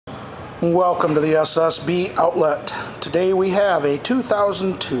Welcome to the SSB outlet. Today we have a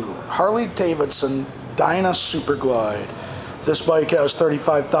 2002 Harley Davidson Dyna Superglide. This bike has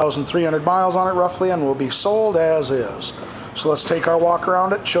 35,300 miles on it roughly and will be sold as is. So let's take our walk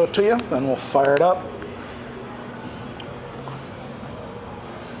around it, show it to you, then we'll fire it up.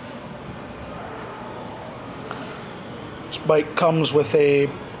 This bike comes with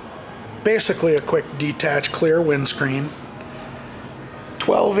basically a quick detach clear windscreen,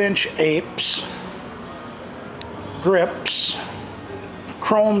 12-inch apes, grips,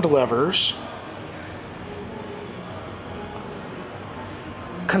 chromed levers,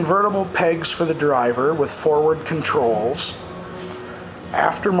 convertible pegs for the driver with forward controls,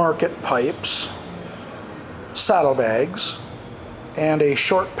 aftermarket pipes, saddlebags, and a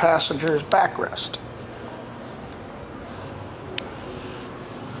short passenger's backrest.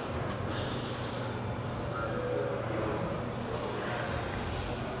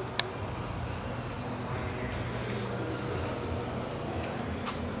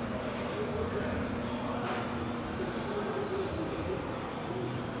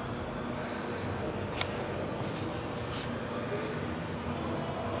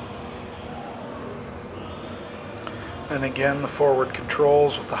 And again, the forward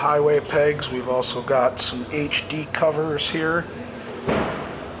controls with the highway pegs. We've also got some HD covers here.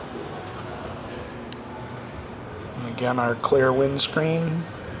 And again, our clear windscreen.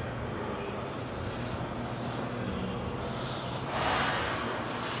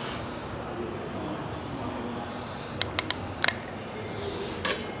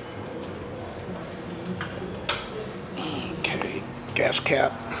 Okay, gas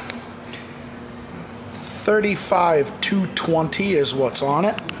cap. 35,220 is what's on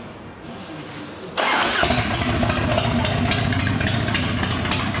it.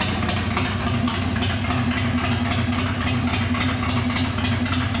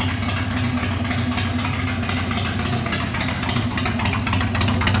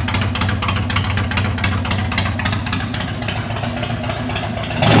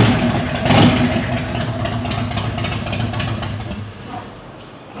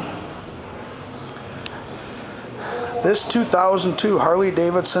 This 2002 Harley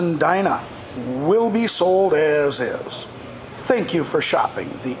Davidson Dyna will be sold as is. Thank you for shopping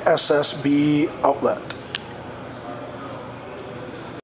the SSB outlet.